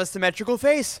doesn't love a symmetrical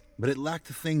face? But it lacked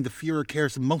the thing the Fuhrer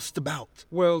cares most about.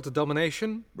 World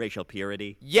domination? Racial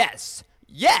purity? Yes,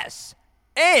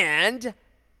 and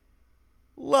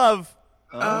love.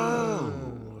 Oh.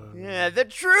 Yeah, the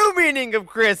true meaning of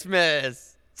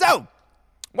Christmas. So,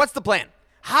 what's the plan?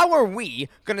 How are we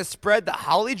going to spread the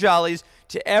holly jollies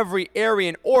to every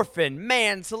Aryan orphan,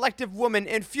 man, selective woman,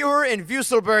 and Fuhrer in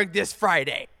Wusselburg this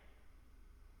Friday?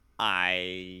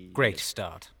 Great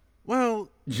start. Well,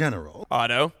 General.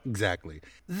 Otto. Exactly.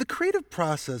 The creative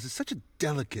process is such a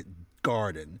delicate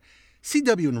garden.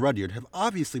 CW and Rudyard have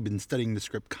obviously been studying the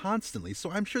script constantly,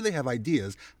 so I'm sure they have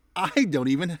ideas I don't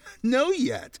even know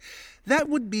yet. That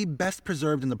would be best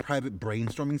preserved in the private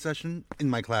brainstorming session in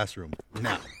my classroom.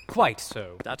 Now. Quite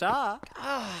so. Ta-ta.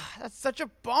 That's such a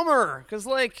bummer, because,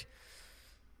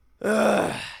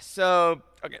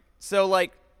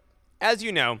 as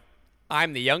you know,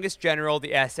 I'm the youngest general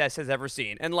the SS has ever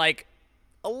seen, and,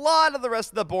 a lot of the rest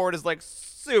of the board is,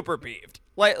 super peeved.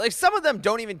 Like some of them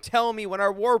don't even tell me when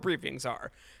our war briefings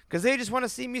are, because they just want to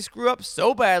see me screw up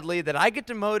so badly that I get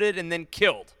demoted and then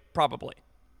killed, probably.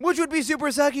 Which would be super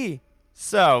sucky.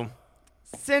 So,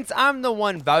 since I'm the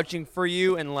one vouching for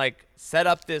you and, set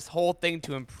up this whole thing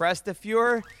to impress the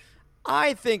Fuhrer,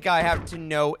 I think I have to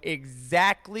know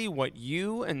exactly what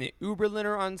you and the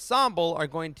Uberliner Ensemble are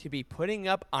going to be putting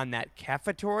up on that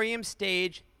cafetorium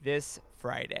stage this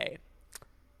Friday.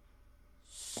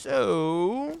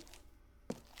 So,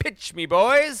 pitch me,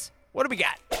 boys. What do we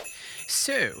got?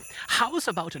 So, how's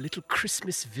about a little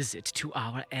Christmas visit to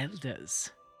our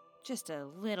elders? Just a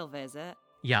little visit.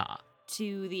 Yeah.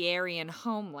 To the Aryan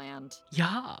homeland.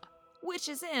 Yeah. Which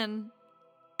is in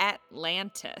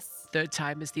Atlantis. Third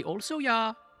time is the also,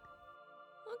 yeah.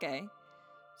 Okay.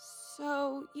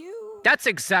 So, you... That's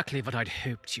exactly what I'd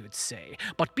hoped you'd say.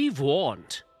 But be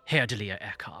warned, Herr Delia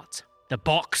Eckhart. The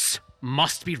box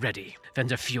must be ready when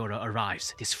the Fuhrer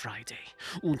arrives this Friday,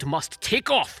 and must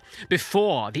take off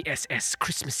before the SS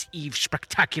Christmas Eve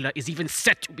spectacular is even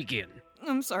set to begin.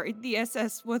 I'm sorry, the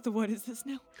SS, what is this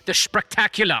now? The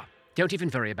spectacular. Don't even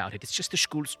worry about it. It's just the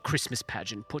school's Christmas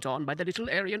pageant put on by the little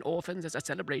Aryan orphans as a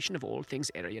celebration of all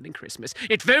things Aryan and Christmas.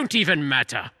 It won't even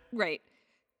matter. Right.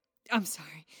 I'm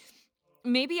sorry.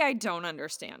 Maybe I don't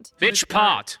understand. Which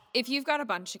part? If you've got a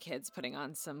bunch of kids putting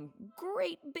on some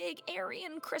great big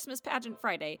Aryan Christmas pageant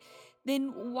Friday,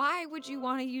 then why would you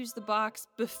want to use the box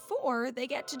before they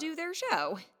get to do their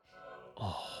show?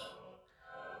 Oh,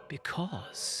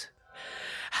 because...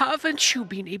 Haven't you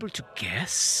been able to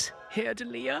guess, Herr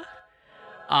Delia?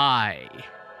 I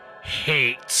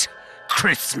hate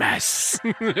Christmas.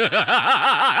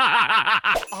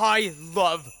 I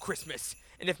love Christmas.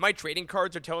 And if my trading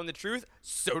cards are telling the truth,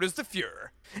 so does the Fuhrer.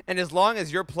 And as long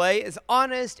as your play is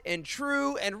honest and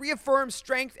true and reaffirms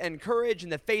strength and courage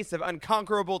in the face of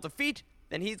unconquerable defeat,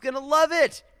 then he's gonna love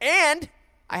it. And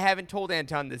I haven't told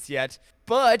Anton this yet,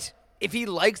 but if he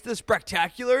likes the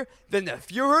spectacular, then the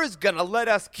Fuhrer's gonna let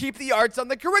us keep the arts on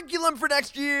the curriculum for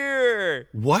next year.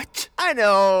 What? I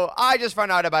know, I just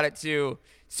found out about it too.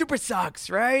 Super sucks,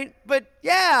 right? But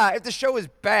yeah, if the show is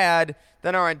bad,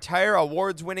 then our entire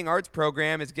awards-winning arts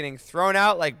program is getting thrown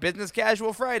out like business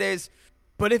casual Fridays.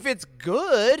 But if it's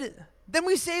good, then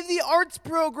we save the arts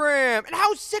program. And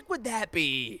how sick would that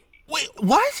be? Wait,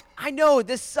 what? I know,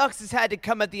 this sucks. This had to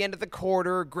come at the end of the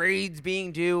quarter, grades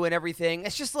being due and everything.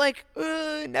 It's just like,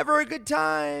 never a good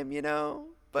time, you know?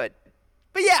 But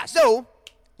yeah, so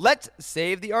let's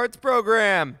save the arts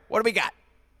program. What do we got?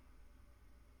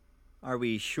 Are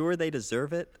we sure they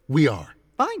deserve it? We are.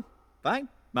 Fine.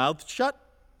 Mouth shut.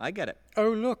 I get it. Oh,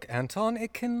 look, Anton,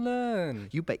 it can learn.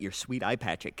 You bet your sweet eye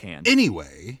patch it can.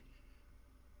 Anyway,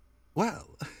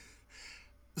 well,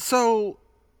 so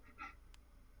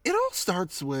it all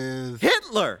starts with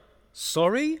Hitler!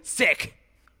 Sorry? Sick.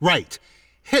 Right.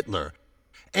 Hitler.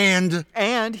 And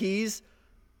he's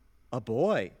a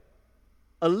boy.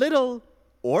 A little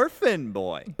orphan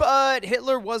boy. But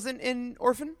Hitler wasn't an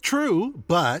orphan? True,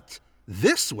 but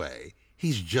this way,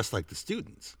 he's just like the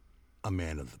students. A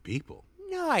man of the people.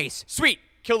 Nice. Sweet.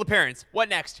 Kill the parents. What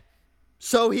next?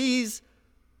 So he's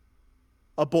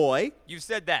a boy. You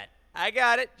said that. I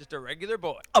got it. Just a regular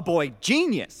boy. A boy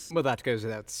genius. Well, that goes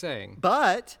without saying.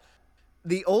 But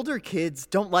the older kids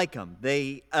don't like him.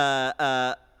 They,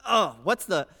 what's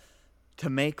the... To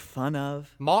make fun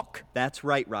of? Mock? That's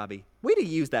right, Robbie. Way to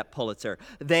use that Pulitzer.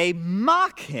 They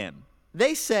mock him.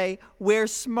 They say, we're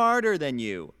smarter than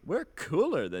you. We're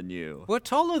cooler than you. We're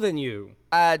taller than you.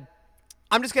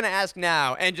 I'm just going to ask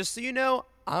now, and just so you know,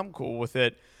 I'm cool with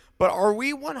it. But are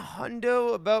we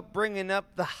 100 about bringing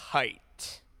up the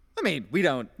height? I mean, we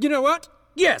don't... You know what?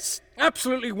 Yes,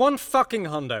 absolutely one fucking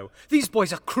hundo. These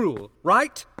boys are cruel,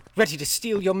 right? Ready to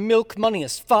steal your milk money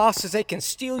as fast as they can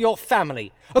steal your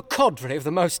family. A cadre of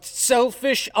the most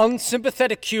selfish,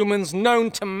 unsympathetic humans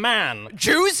known to man.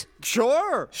 Jews?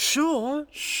 Sure. So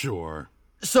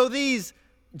these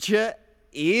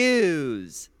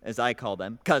Jews, as I call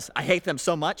them, because I hate them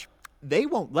so much, they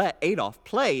won't let Adolf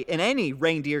play in any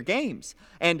reindeer games.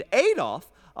 And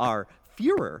Adolf, our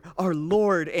Führer, our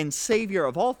Lord and Savior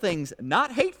of all things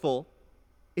not hateful,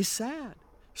 is sad.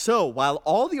 So, while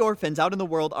all the orphans out in the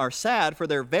world are sad for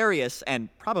their various and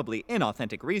probably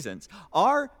inauthentic reasons,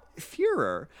 our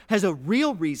Führer has a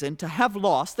real reason to have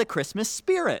lost the Christmas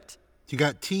spirit. You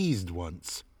got teased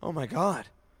once. Oh my God.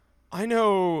 I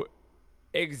know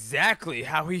exactly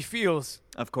how he feels.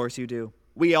 Of course you do.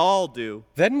 We all do.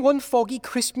 Then one foggy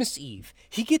Christmas Eve,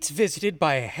 he gets visited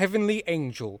by a heavenly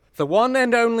angel, the one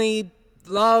and only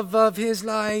love of his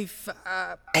life,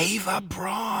 Ava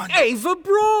Braun. Ava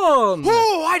Braun!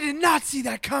 Oh, I did not see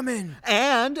that coming.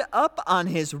 And up on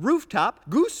his rooftop,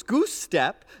 goose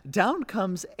step, down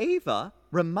comes Ava,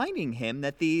 reminding him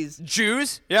that these...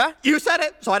 Jews? Yeah? You said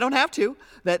it, so I don't have to.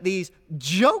 That these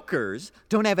jokers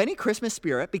don't have any Christmas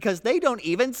spirit because they don't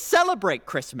even celebrate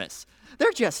Christmas.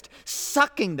 They're just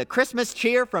sucking the Christmas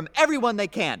cheer from everyone they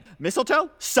can. Mistletoe?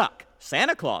 Suck.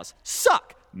 Santa Claus?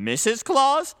 Suck. Mrs.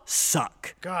 Claus?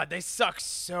 Suck. God, they suck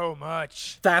so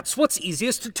much. That's what's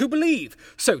easiest to believe.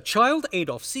 So child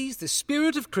Adolf sees the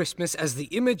spirit of Christmas as the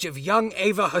image of young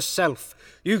Ava herself.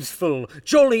 Youthful,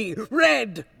 jolly,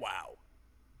 red. Wow.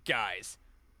 Guys,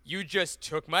 you just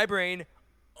took my brain,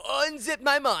 unzipped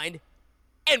my mind,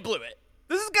 and blew it.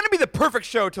 This is gonna be the perfect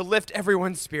show to lift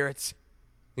everyone's spirits.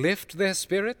 Lift their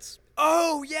spirits?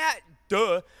 Oh, yeah,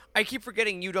 duh. I keep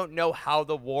forgetting you don't know how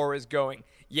the war is going.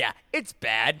 Yeah, it's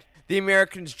bad. The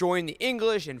Americans joined the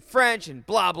English and French and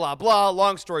blah, blah, blah.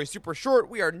 Long story super short,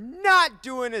 we are not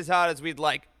doing as hot as we'd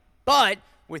like. But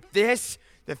with this,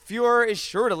 the Fuhrer is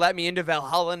sure to let me into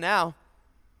Valhalla now.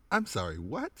 I'm sorry,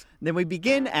 what? Then we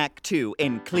begin Act 2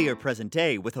 in clear present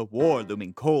day with a war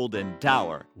looming cold and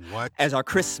dour. What? As our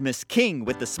Christmas king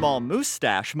with the small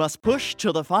moustache must push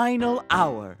till the final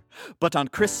hour. But on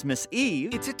Christmas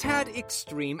Eve... It's a tad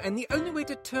extreme, and the only way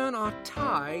to turn our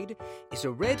tide is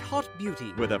a red-hot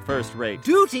beauty. With a first-rate...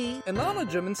 Duty! And on a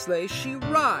German sleigh, she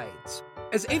rides.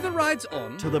 As Ava rides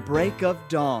on... till the break of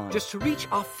dawn. Just to reach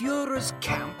our Führer's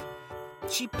camp,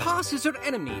 she passes her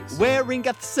enemies. Wearing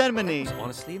Gethsemane. That was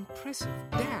honestly impressive.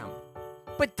 Damn.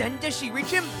 But then does she reach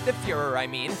him? The Führer, I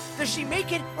mean. Does she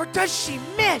make it, or does she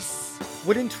miss?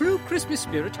 When in true Christmas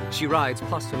spirit, she rides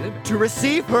past her limit. To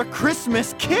receive her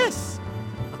Christmas kiss.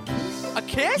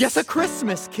 kiss? Yes, a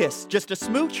Christmas kiss, just to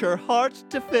smooch her heart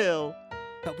to fill.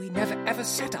 But we never ever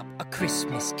set up a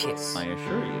Christmas kiss. I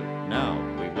assure you, now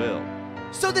we will.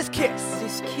 So this kiss.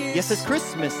 Yes, this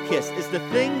Christmas kiss is the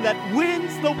thing that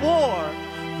wins the war.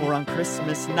 For on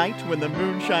Christmas night, when the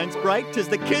moon shines bright, 'tis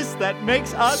the kiss that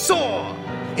makes us soar.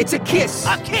 It's a kiss.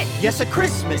 A kiss. Yes, a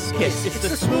Christmas kiss. It's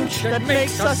the smooch that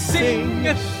makes us sing.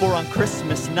 For on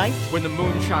Christmas night, when the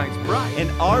moon shines bright, in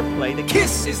our play, the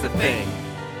kiss is the thing.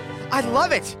 I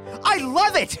love it. I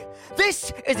love it.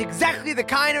 This is exactly the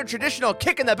kind of traditional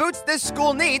kick in the boots this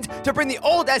school needs to bring the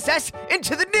old SS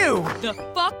into the new. The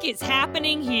fuck is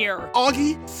happening here?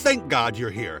 Augie, thank God you're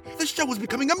here. This show is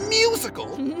becoming a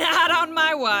musical. Not on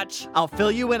my watch. I'll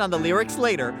fill you in on the lyrics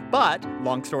later, but,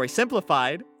 long story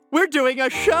simplified, we're doing a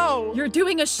show. You're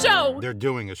doing a show. They're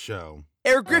doing a show.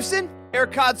 Eric Griffson,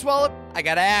 Eric Codswallop, I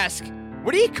gotta ask,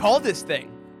 what do you call this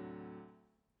thing?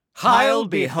 I'll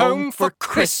be home for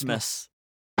Christmas.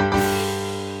 The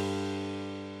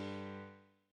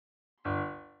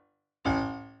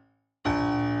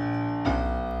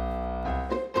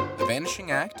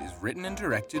Vanishing Act is written and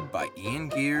directed by Ian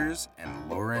Gears and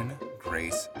Lauren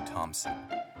Grace Thompson.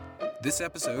 This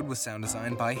episode was sound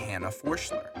designed by Hannah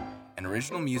Forschler, and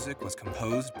original music was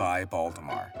composed by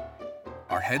Baldemar.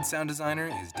 Our head sound designer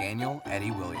is Daniel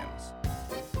Eddie Williams.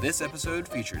 This episode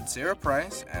featured Sarah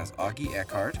Price as Augie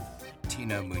Eckhart,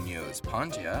 Tina Munoz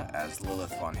Pangia as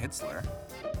Lilith von Hitzler,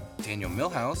 Daniel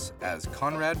Milhouse as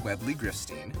Conrad Webley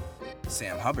Griffstein,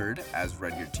 Sam Hubbard as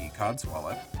Rudyard T.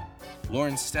 Codswallop,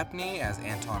 Lauren Stepney as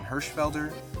Anton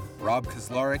Hirschfelder, Rob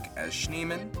Kozlarek as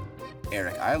Schneeman,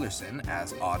 Eric Eilerson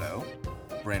as Otto,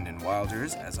 Brendan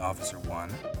Wilders as Officer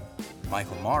 1,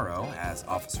 Michael Morrow as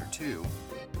Officer 2,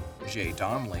 Jay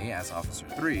Donnelly as Officer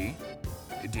 3,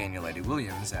 Daniel Eddie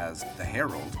Williams as the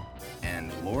Herald,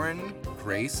 and Lauren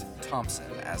Grace Thompson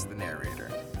as the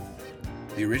narrator.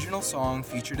 The original song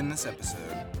featured in this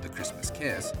episode, The Christmas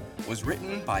Kiss, was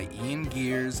written by Ian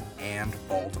Gears and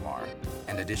Baldemar,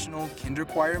 and additional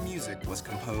kinderchoir music was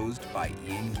composed by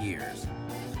Ian Gears.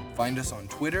 Find us on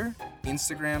Twitter,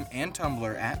 Instagram, and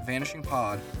Tumblr at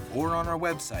VanishingPod, or on our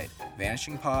website,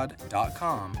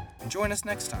 vanishingpod.com, and join us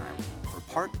next time for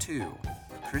Part 2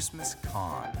 of Christmas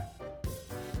Con.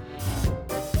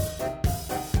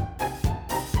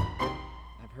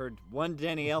 I've heard one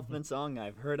Danny Elfman song,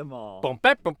 I've heard them all.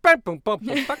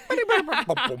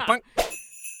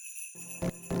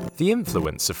 The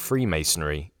influence of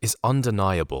Freemasonry is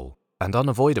undeniable and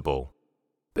unavoidable.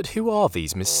 But who are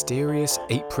these mysterious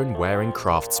apron-wearing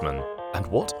craftsmen, and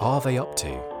what are they up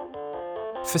to?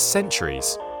 For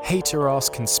centuries, hater-ass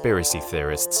conspiracy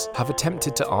theorists have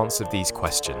attempted to answer these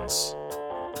questions.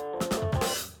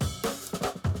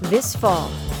 This fall,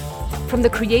 from the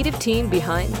creative team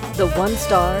behind The One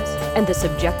Stars and The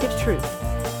Subjective Truth,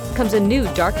 comes a new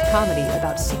dark comedy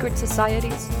about secret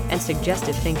societies and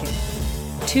suggestive thinking.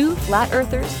 Two flat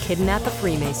earthers kidnap a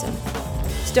Freemason.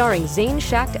 Starring Zane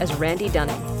Schacht as Randy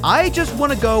Dunning. I just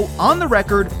want to go on the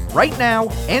record right now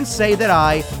and say that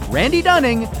I, Randy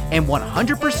Dunning, am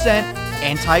 100%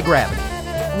 anti-gravity.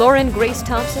 Lauren Grace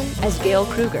Thompson as Gail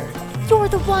Kruger. You're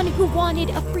the one who wanted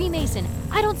a Freemason.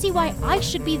 I don't see why I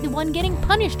should be the one getting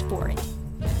punished for it.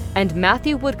 And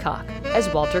Matthew Woodcock as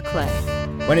Walter Clay.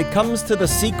 When it comes to the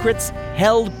secrets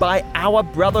held by our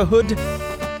brotherhood,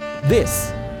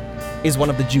 this is one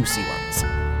of the juicy ones.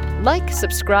 Like,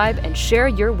 subscribe, and share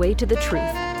your way to the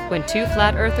truth when two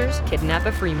flat earthers kidnap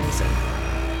a Freemason.